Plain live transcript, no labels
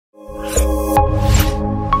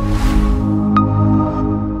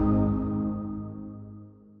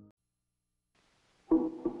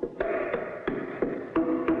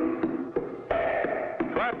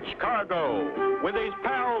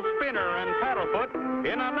Paddlefoot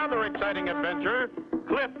in another exciting adventure,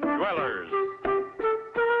 Cliff Dwellers.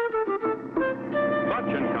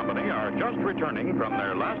 Clutch and Company are just returning from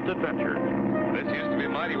their last adventure. This used to be a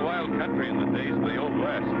mighty wild country in the days of the Old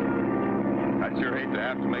West. I'd sure hate to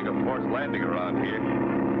have to make a forced landing around here.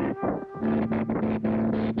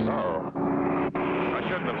 Oh, I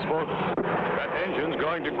shouldn't have spoken. That engine's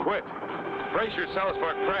going to quit. Brace yourselves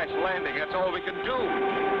for a crash landing. That's all we can do. Hold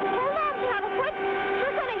on, Paddlefoot.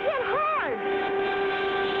 We're going to hit hard.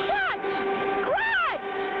 Clutch! Clutch!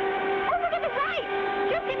 Over to the right.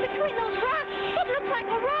 Just in between those rocks. It looks like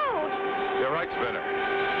a road. You're right, Spinner.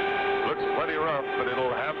 Looks plenty rough, but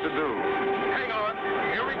it'll have to do. Hang on.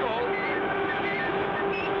 Here we go.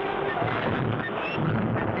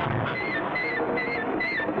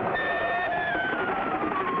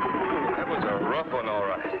 That was a rough one, all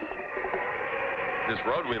right. This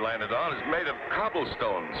road we landed on is made of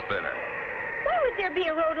cobblestone, Spinner. Why would there be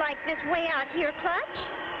a road like this way out here,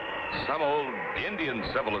 Clutch? Some old Indian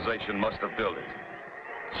civilization must have built it.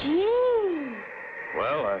 Gee.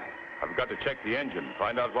 Well, I've got to check the engine,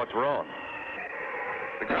 find out what's wrong.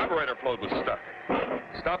 The carburetor float was stuck.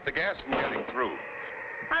 Stopped the gas from getting through.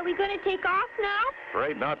 Are we going to take off now?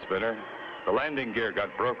 Afraid not, Spinner. The landing gear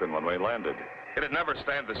got broken when we landed. It'd never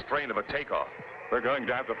stand the strain of a takeoff. We're going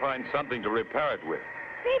to have to find something to repair it with.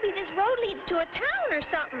 Maybe this road leads to a town or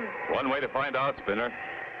something. One way to find out, Spinner.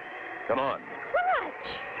 Come on.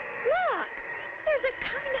 Clutch! Look! There's a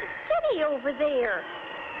kind of city over there.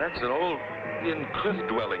 That's an old Indian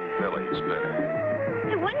cliff-dwelling village,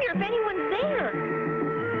 Spinner. I wonder if anyone's there.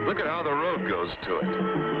 Look at how the road goes to it.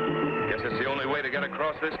 Guess it's the only way to get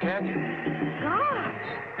across this canyon. Gosh!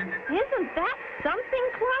 Isn't that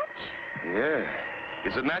something, Clutch? Yeah.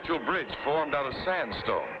 It's a natural bridge formed out of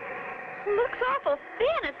sandstone. Looks awful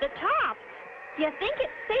thin at the top. Do you think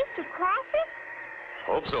it's safe to cross it?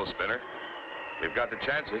 Hope so, Spinner. We've got to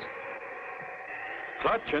chance it.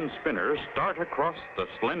 Clutch and Spinner start across the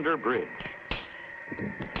slender bridge.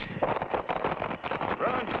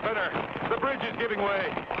 Run, Spinner! The bridge is giving way.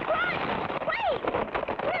 Clutch! Wait!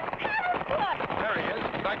 Where's Paddlefoot? There he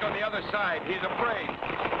is, back on the other side. He's afraid.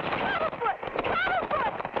 Paddlefoot!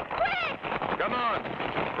 Paddlefoot! Quick! Come on.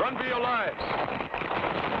 Run for your lives.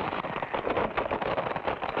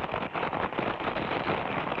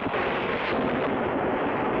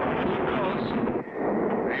 Close.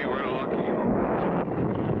 Hey, we're lucky.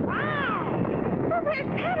 Wow! Well, where's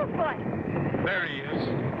Paddlefoot? There he is.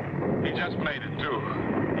 He just made it, too.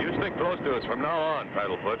 You stick close to us from now on,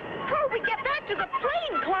 Paddlefoot. How'll we get back to the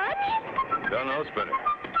plane, Clutch? Don't know, Spinner.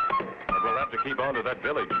 But we'll have to keep on to that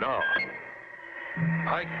village now.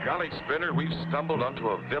 By golly, Spinner, we've stumbled onto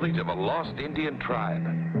a village of a lost Indian tribe.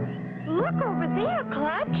 Look over there,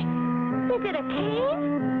 Clutch. Is it a cave?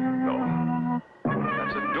 No.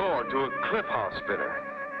 That's a door to a cliff house, Spinner.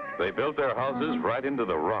 They built their houses right into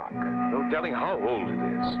the rock. No telling how old it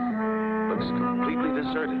is. Looks completely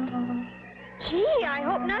deserted. Gee, I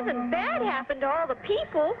hope nothing bad happened to all the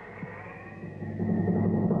people.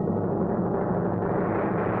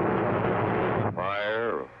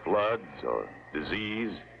 Fire, or floods, or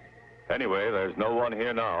disease. Anyway, there's no one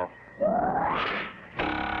here now.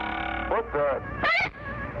 What the?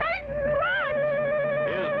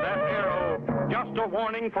 Is that arrow just a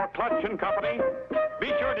warning for Clutch and Company?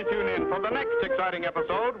 Be sure to tune in for the next exciting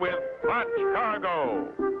episode with Clutch Cargo.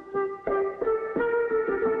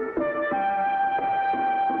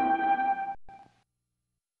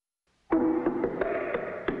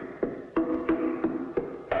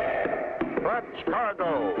 Clutch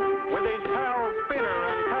Cargo, with his pals Spinner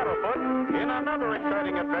and Paddlefoot in another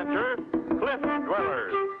exciting adventure, Cliff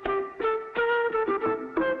Dwellers.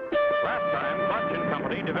 Last time, Clutch and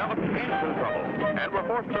Company developed engine trouble and were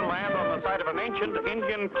forced to land on the site of an ancient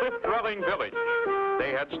Indian cliff-dwelling village.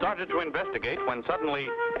 They had started to investigate when suddenly...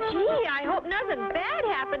 Gee, I hope nothing bad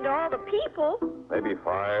happened to all the people. Maybe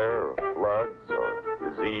fire, or floods, or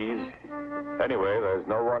disease. Anyway, there's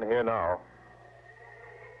no one here now.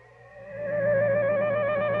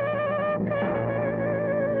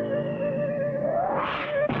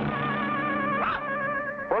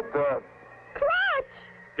 What the? Clutch!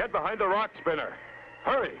 Get behind the rock, Spinner.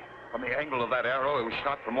 Hurry. From the angle of that arrow, it was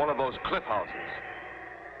shot from one of those cliff houses.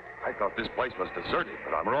 I thought this place was deserted,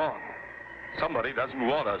 but I'm wrong. Somebody doesn't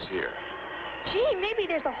want us here. Gee, maybe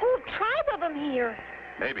there's a whole tribe of them here.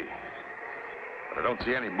 Maybe. But I don't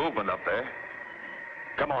see any movement up there.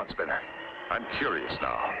 Come on, Spinner. I'm curious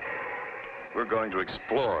now. We're going to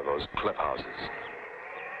explore those cliff houses.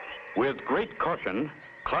 With great caution,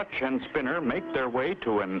 Clutch and Spinner make their way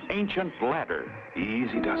to an ancient ladder.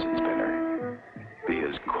 Easy does it, Spinner. Be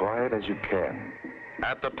as quiet as you can.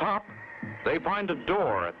 At the top, They find a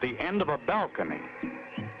door at the end of a balcony.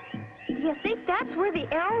 You think that's where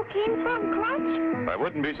the arrow came from, Clutch? I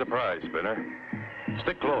wouldn't be surprised, Spinner.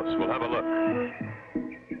 Stick close. We'll have a look.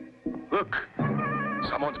 Look.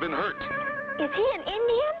 Someone's been hurt. Is he an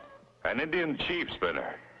Indian? An Indian chief,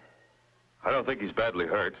 Spinner. I don't think he's badly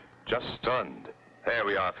hurt. Just stunned. There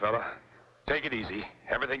we are, fella. Take it easy.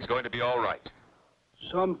 Everything's going to be all right.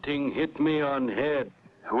 Something hit me on head.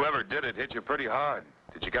 Whoever did it hit you pretty hard.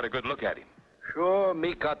 Did you get a good look at him? Sure,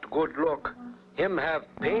 me got good look. Him have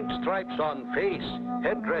paint stripes on face,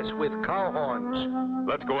 headdress with cow horns.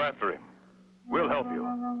 Let's go after him. We'll help you.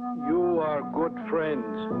 You are good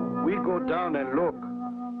friends. We go down and look.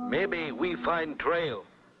 Maybe we find trail.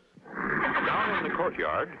 Down in the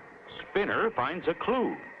courtyard, Spinner finds a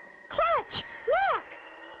clue. Clutch, look!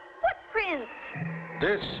 Footprints!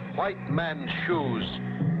 This white man's shoes.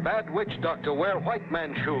 Bad witch doctor wear white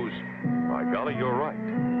man's shoes. By golly, you're right.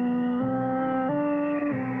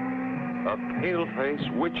 A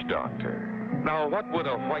pale-faced witch doctor. Now, what would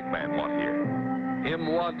a white man want here?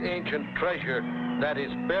 Him want ancient treasure that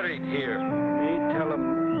is buried here. Me tell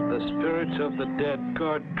him the spirits of the dead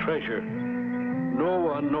guard treasure. No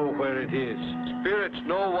one know where it is. Spirits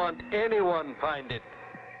no want anyone find it.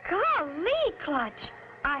 Golly, Clutch!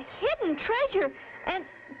 A hidden treasure and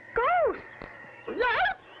ghosts!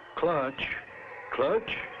 Clutch?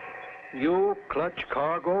 Clutch? You Clutch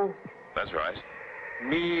Cargo? That's right.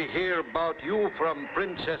 Me hear about you from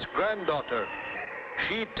Princess Granddaughter.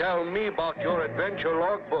 She tell me about your adventure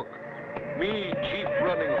logbook. Me Chief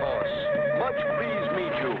Running Horse. Much pleased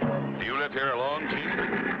meet you. Do you live here alone,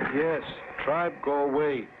 Chief? Yes, tribe go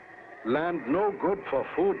away. Land no good for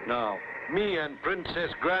food now. Me and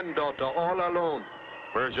Princess Granddaughter all alone.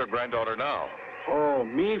 Where's your granddaughter now? Oh,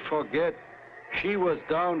 me forget. She was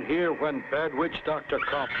down here when Bad Witch Doctor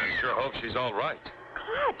come. I sure hope she's all right.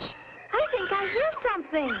 Clutch, I think I hear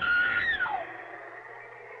something.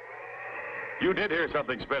 You did hear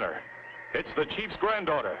something, Spinner. It's the chief's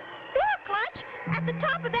granddaughter. There, Clutch, at the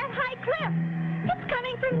top of that high cliff. It's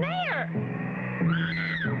coming from there.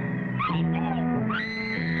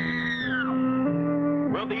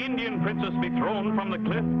 Will the Indian princess be thrown from the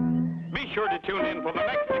cliff? Be sure to tune in for the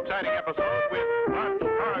next exciting episode with Clutch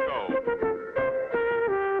Cargo.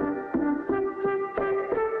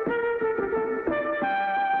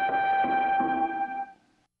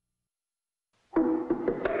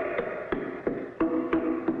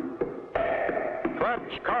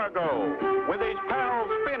 Clutch Cargo, with his pals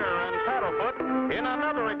Spinner and Paddlefoot in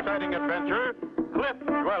another exciting adventure, Cliff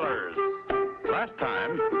Dwellers. Last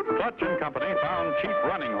time, Clutch and Company found Chief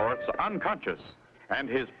Running Horse unconscious and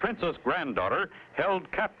his princess granddaughter held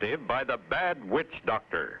captive by the Bad Witch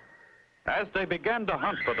Doctor. As they began to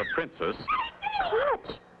hunt for the princess...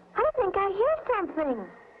 Clutch, I think I hear something.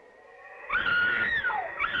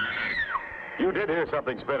 You did hear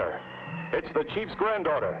something, Spinner. It's the chief's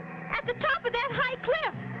granddaughter. At the top of that high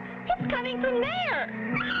cliff. It's coming from there.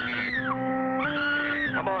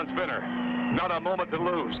 Come on, Spinner. Not a moment to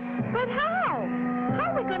lose. But how?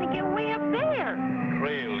 How are we going to get way up there?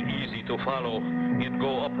 Trail easy to follow. It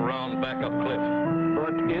go up around back up cliff.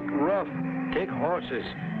 But it rough. Take horses.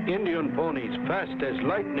 Indian ponies fast as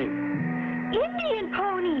lightning. Indian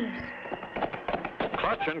ponies.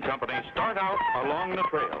 Clutch and Company start out along the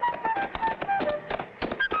trail.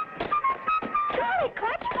 Golly,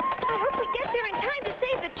 Clutch, I hope we get there in time to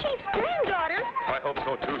save the chief's granddaughter. I hope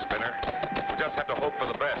so too, Spinner. We just have to hope for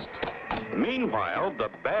the best. Meanwhile, the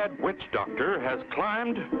Bad Witch Doctor has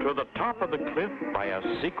climbed to the top of the cliff by a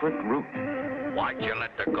secret route. Why'd you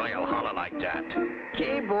let the girl holler like that?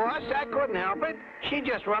 Gee, boss, I couldn't help it. She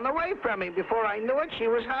just run away from me. Before I knew it, she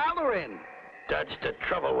was hollering. That's the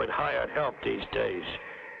trouble with hired help these days.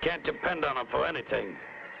 Can't depend on them for anything.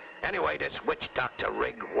 Anyway, this witch doctor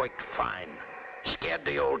rig worked fine. Scared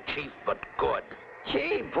the old chief, but good.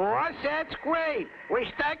 Gee, boss, that's great.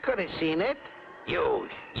 Wished I could have seen it.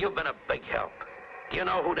 You've been a big help. Do you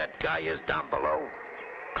know who that guy is down below?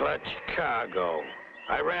 Clutch Cargo.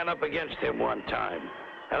 I ran up against him one time,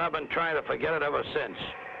 and I've been trying to forget it ever since.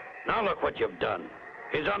 Now look what you've done.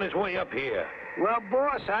 He's on his way up here. Well,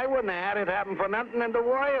 boss, I wouldn't have had it happen for nothing in the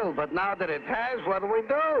world, but now that it has, what do we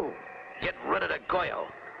do? Get rid of the girl.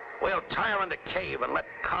 We'll tie her in the cave and let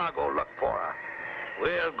Cargo look for her.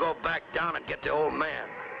 We'll go back down and get the old man.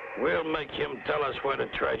 We'll make him tell us where the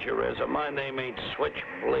treasure is, or my name ain't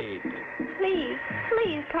Switchblade. Please,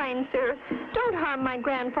 please, kind sir, don't harm my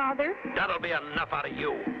grandfather. That'll be enough out of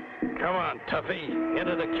you. Come on, Tuffy,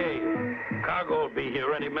 into the cave. Cargo will be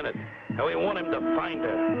here any minute, and we want him to find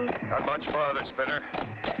her. Not much farther, Spinner.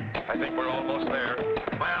 I think we're almost there.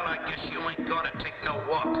 Well, I guess you ain't gonna take no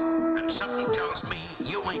walk. And Something tells me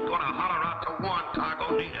you ain't gonna holler out to warn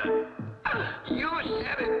Cargo neither. You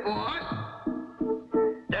said it, boss.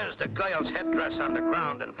 There's the girl's headdress on the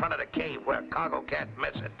ground in front of the cave where Cargo can't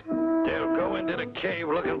miss it. They'll go into the cave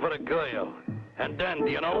looking for the girl. And then,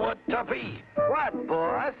 do you know what, Tuffy? What,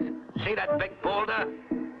 boss? See that big boulder?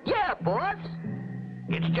 Yeah, boss.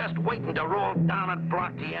 It's just waiting to roll down and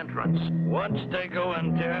block the entrance. Once they go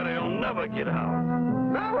in there, they'll never get out.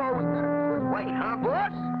 No, wait, huh,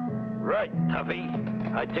 boss? Right, Tuffy.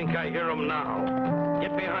 I think I hear 'em now.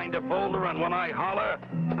 Get behind the boulder, and when I holler,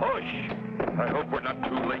 push. I hope we're not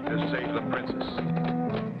too late to save the princess.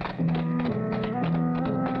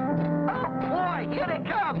 Oh, boy, here they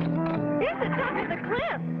come. Here's the top of the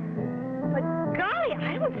cliff. But golly,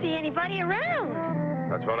 I don't see anybody around.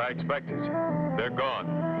 That's what I expected. They're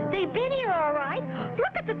gone. They've been here all right.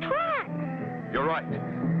 Look at the tracks. You're right.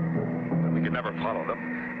 But we could never follow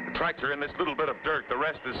them. The tracks are in this little bit of dirt. The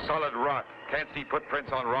rest is solid rock. Can't see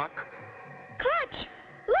footprints on rock. Clutch,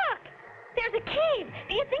 look. There's a cave.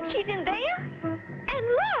 Do you think she's in there? And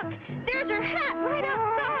look, there's her hat right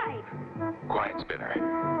outside. Quiet, Spinner.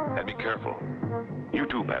 And be careful. You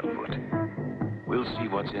too, Paddlefoot. We'll see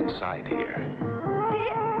what's inside here.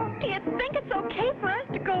 Do you think it's okay for us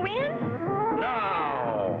to go in?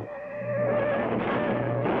 Now!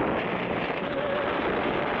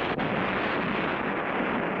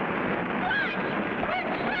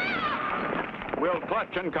 Will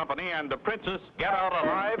Clutch and Company and the princess get out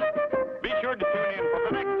alive? Be sure to tune in for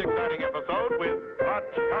the next exciting episode with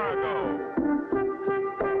Clutch Cargo.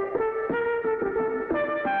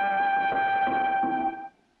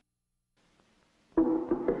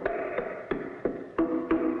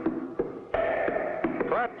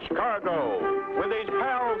 Clutch Cargo, with his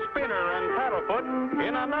pals Spinner and Paddlefoot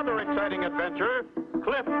in another exciting adventure,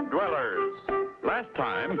 Cliff Dwellers. Last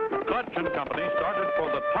time, Clutch and Company started for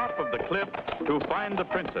the top of the cliff to find the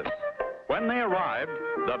princess. When they arrived,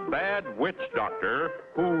 the bad witch doctor,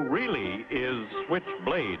 who really is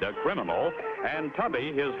Switchblade, a criminal, and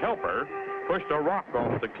Tubby, his helper, pushed a rock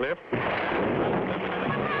off the cliff. How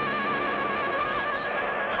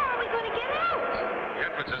are we going to get out? The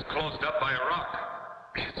entrance is closed up by a rock.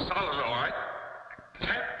 It's solid, all right.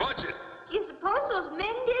 Can't budge it. Do you suppose those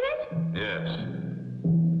men did it? Yes.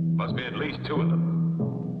 Must be at least two of them.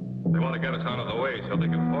 They want to get us out of the way so they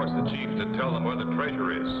can force the chief to tell them where the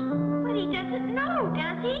treasure is. But he doesn't know,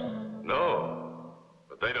 does he? No,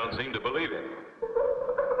 but they don't seem to believe him.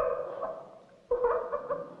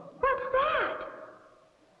 What's that?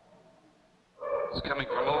 It's coming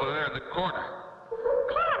from over there in the corner.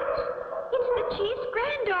 Clutch! It's the chief's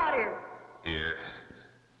granddaughter. Here,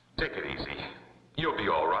 take it easy. You'll be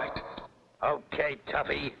all right. Okay,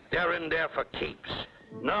 Tuffy. They're in there for keeps.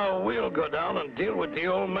 Now we'll go down and deal with the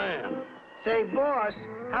old man. Say, boss,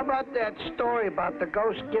 how about that story about the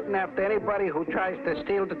ghost getting after anybody who tries to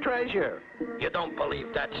steal the treasure? You don't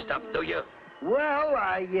believe that stuff, do you? Well,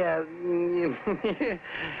 I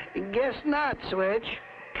guess not, Switch.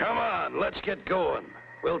 Come on, let's get going.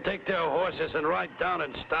 We'll take their horses and ride down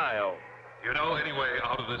in style. You know any way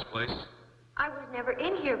out of this place? I was never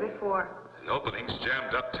in here before. The opening's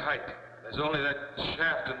jammed up tight. There's only that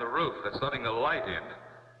shaft in the roof that's letting the light in.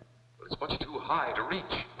 But it's much too high to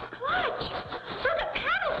reach. Clutch! Look at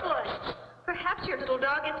Paddlefoot! Perhaps your little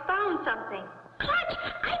dog has found something. Clutch!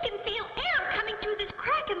 I can feel air coming through this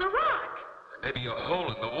crack in the rock. Maybe a hole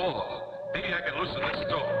in the wall. Maybe I can loosen this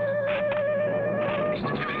door. He's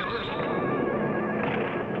giving a little.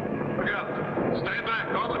 Look out. Stand back,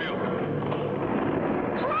 all of you.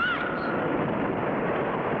 Clutch!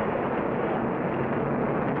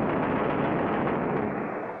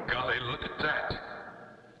 Golly, look at that.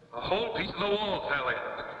 A whole piece of the wall fell in.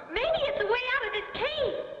 Maybe it's a way out of this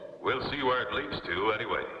cave. We'll see where it leads to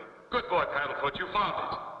anyway. Good boy, Paddlefoot, you found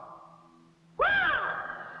it. Wow!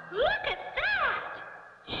 Look at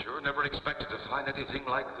that! Sure never expected to find anything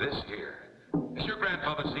like this here. Has your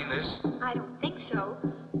grandfather seen this? I don't think so.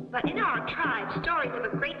 But in our tribe, stories of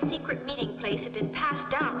a great secret meeting place have been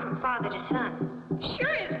passed down from father to son.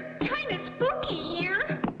 Sure is kind of spooky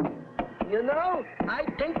here. You know, I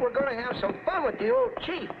think we're going to have some fun with the old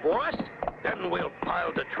chief, boss. Then we'll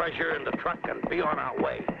pile the treasure in the truck and be on our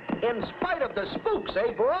way. In spite of the spooks,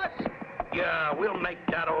 eh, boss? Yeah, we'll make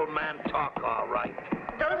that old man talk all right.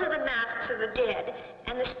 Those are the masks of the dead,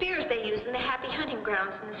 and the spears they use in the happy hunting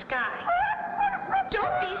grounds in the sky.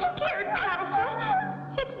 Don't be scared,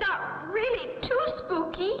 Paddlefoot. It's not really too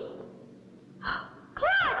spooky.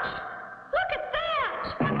 Clutch! Look at that!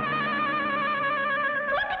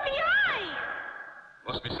 Look at the eye!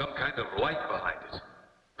 Must be some kind of light behind it.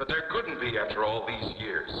 But there couldn't be after all these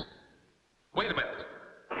years. Wait a minute.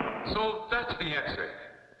 So that's the answer.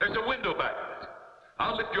 There's a window back of it.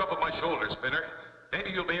 I'll lift you up on my shoulder, Spinner. Maybe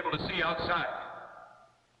you'll be able to see outside.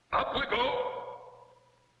 Up we go.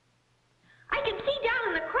 I can see down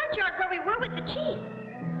in the courtyard where we were with the chief.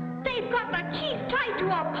 They've got the chief tied to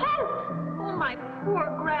a post. Oh, my poor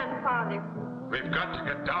grandfather. We've got to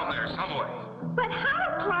get down there some way. But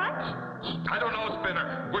how, Clutch? I don't know,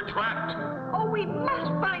 Spinner. We're trapped. Oh, we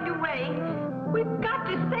must find a way. We've got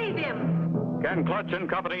to save him. Can Clutch and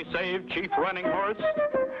Company save Chief Running Horse?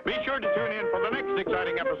 Be sure to tune in for the next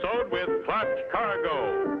exciting episode with Clutch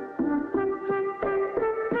Cargo.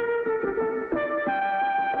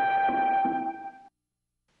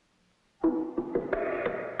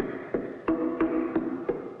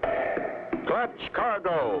 Clutch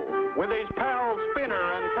Cargo, with his pals Spinner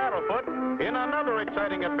and Paddlefoot in another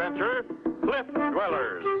exciting adventure, Cliff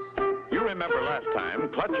Dwellers. You remember last time,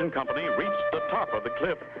 Clutch and Company reached the top of the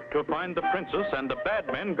cliff to find the princess and the bad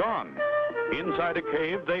men gone. Inside a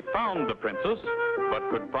cave, they found the princess, but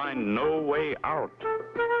could find no way out. They've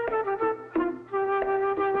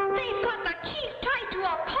got the chief tied to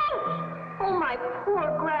a post. Oh, my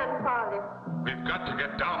poor grandfather. We've got to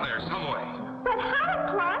get down there some way. But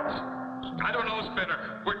how, Clutch? I don't know,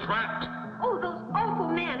 Spinner. We're trapped. Oh, those awful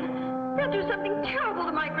men. They'll do something terrible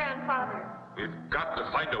to my grandfather. We've got to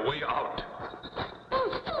find a way out.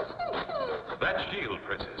 That shield,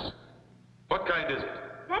 Princess. What kind is it?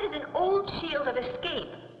 That is an old shield of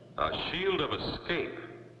escape. A shield of escape.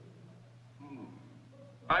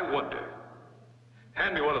 I wonder.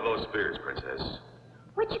 Hand me one of those spears, Princess.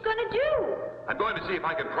 What you gonna do? I'm going to see if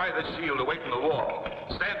I can pry this shield away from the wall.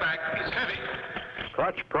 Stand back. It's heavy.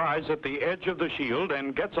 Clutch pries at the edge of the shield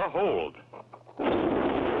and gets a hold. You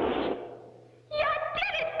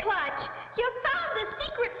did it, Clutch! You found the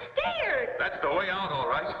secret stairs! That's the way out, all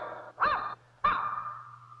right.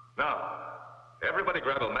 Now, everybody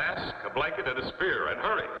grab a mask, a blanket, and a spear, and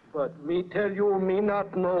hurry. But me tell you, me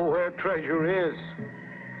not know where treasure is.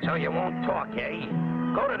 So you won't talk, eh?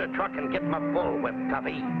 Go to the truck and get my bullwhip,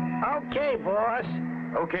 Tuffy. Okay, boss.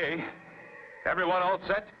 Okay. Everyone all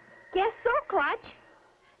set? Guess so, Clutch.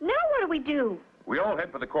 Now what do we do? We all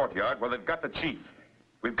head for the courtyard where they've got the chief.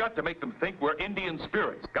 We've got to make them think we're Indian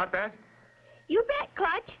spirits. Got that? You bet,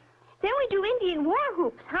 Clutch. Then we do Indian war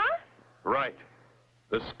hoops, huh? Right.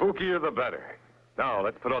 The spookier the better. Now,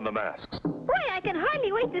 let's put on the masks. Boy, I can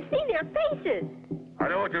hardly wait to see their faces. I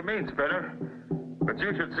know what you mean, Spinner. But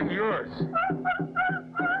you should see yours.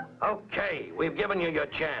 Okay, we've given you your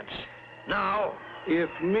chance. Now, If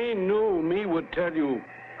me knew, me would tell you.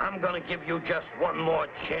 I'm gonna give you just one more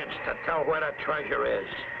chance to tell where the treasure is.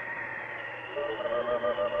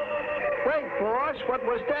 Wait, boss, what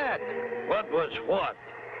was that? What was what?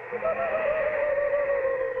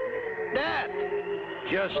 That.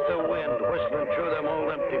 Just the wind whistling through them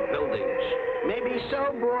old empty buildings. Maybe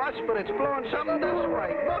so, boss, but it's blowing something this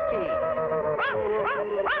way. Looky.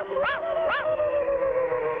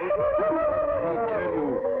 I tell you,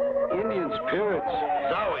 Indian spirits.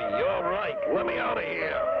 Zoe, you're right. Let me out of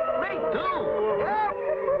here. Me too. Help!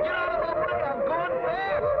 Get out of the way. I'm going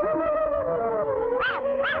fast.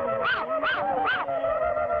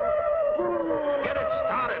 Get it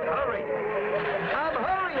started. Hurry. I'm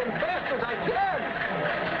hurrying fast as I can.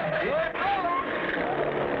 Here it goes.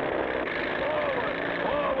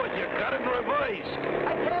 Forward. You got it reversed.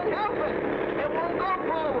 I can't help it. It won't go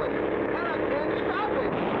forward. And I can't stop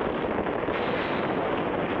it.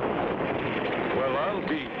 Well, I'll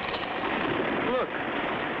be. Look,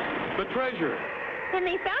 the treasure. And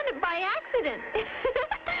they found it by accident.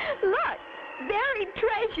 Look, buried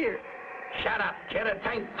treasure. Shut up, kid. It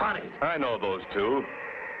ain't funny. I know those two.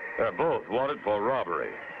 They're both wanted for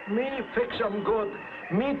robbery. Me fix 'em good.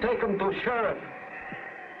 Me take 'em to sheriff.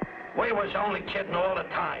 We was only kidding all the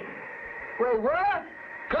time. Wait, what?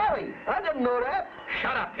 Golly, I didn't know that.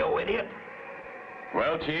 Shut up, you idiot.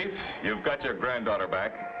 Well, Chief, you've got your granddaughter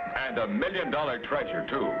back. And $1 million treasure,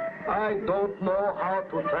 too. I don't know how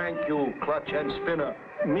to thank you, Clutch and Spinner.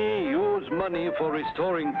 Me use money for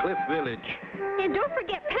restoring Cliff Village. And don't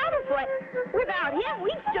forget Paddlefoot. Without him,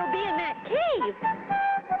 we'd still be in that cave.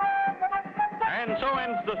 And so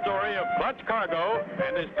ends the story of Clutch Cargo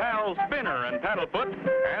and his pals Spinner and Paddlefoot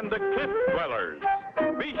and the Cliff Dwellers.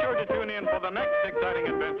 Be sure to tune in for the next exciting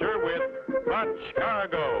adventure with Clutch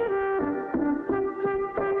Cargo.